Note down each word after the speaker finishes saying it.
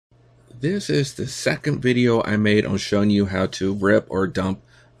This is the second video I made on showing you how to rip or dump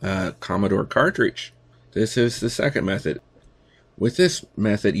a Commodore cartridge. This is the second method. With this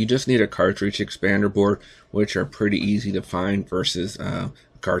method, you just need a cartridge expander board, which are pretty easy to find, versus a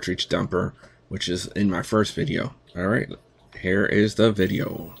cartridge dumper, which is in my first video. Alright, here is the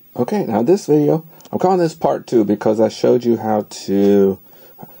video. Okay, now this video, I'm calling this part 2 because I showed you how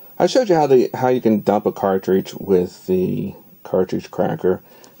you can dump a cartridge with the cartridge cracker.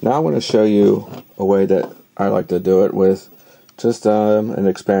 Now I'm going to show you a way that I like to do it with just an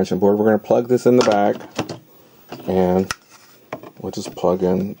expansion board. We're going to plug this in the back, and we'll just plug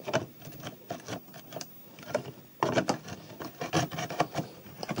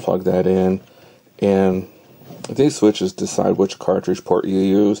that in, and these switches decide which cartridge port you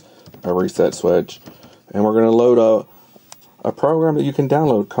use, a reset switch, and we're going to load a program that you can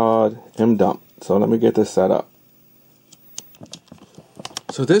download called MDUMP. So let me get this set up.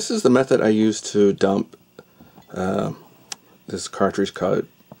 So this is the method I use to dump this cartridge called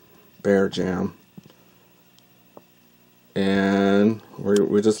Bear Jam, and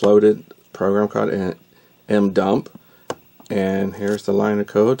we just loaded a program called MDUMP, and here's the line of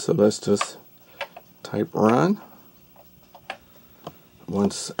code. So let's just type run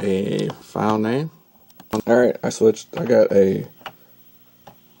once a file name. Alright, I got a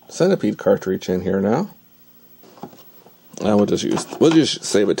Centipede cartridge in here now. And we'll just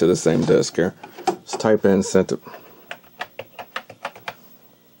save it to the same disk here. Just type in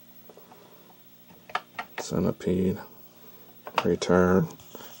Centipede, return,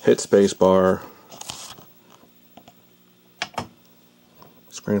 hit spacebar,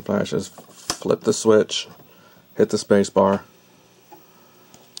 screen flashes, flip the switch, hit the spacebar.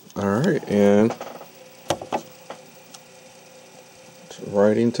 Alright, and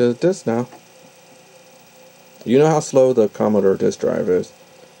writing to the disk now. You know how slow the Commodore disk drive is.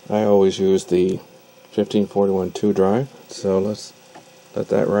 I always use the 1541-2 drive, so let's let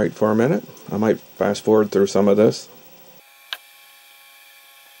that write for a minute. I might fast forward through some of this.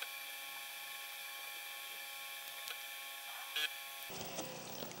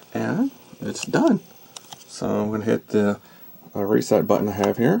 And it's done. So I'm going to hit the reset button I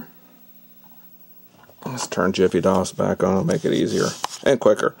have here. Let's turn Jiffy DOS back on, make it easier and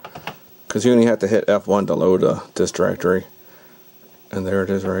quicker, because you only have to hit F1 to load a disk directory. And there it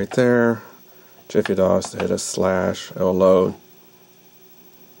is right there. Jiffy DOS, hit a slash, it'll load.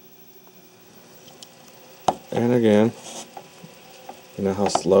 And again, you know how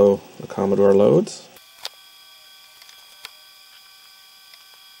slow the Commodore loads?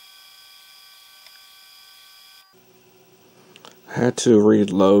 I had to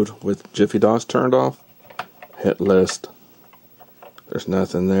reload with Jiffy DOS turned off. Hit list. There's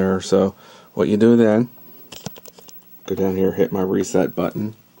nothing there, so what you do then, go down here, hit my reset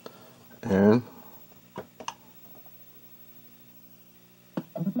button, and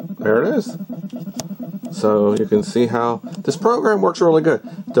there it is. So you can see how this program works really good.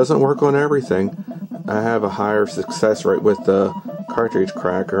 It doesn't work on everything. I have a higher success rate with the cartridge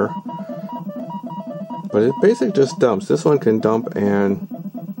cracker, but it basically just dumps. This one can dump and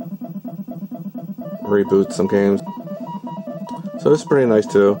reboot some games. So it's pretty nice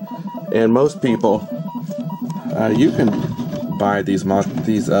too. And most people, you can buy these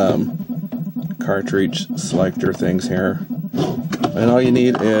cartridge selector things here, and all you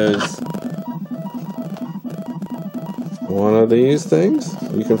need is one of these things.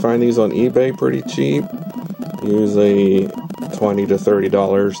 You can find these on eBay pretty cheap, usually $20 to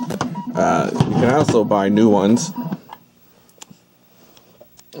 $30. You can also buy new ones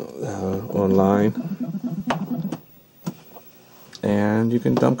online, and you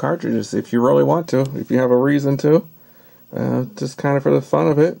can dump cartridges if you really want to, if you have a reason to, just kind of for the fun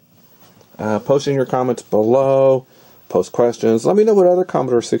of it. Post in your comments below, post questions, let me know what other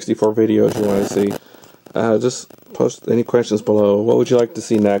Commodore 64 videos you want to see. Just post any questions below. What would you like to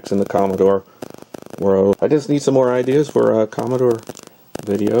see next in the Commodore world? I just need some more ideas for Commodore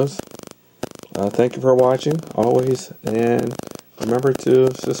videos. Thank you for watching, always, and remember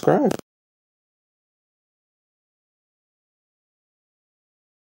to subscribe.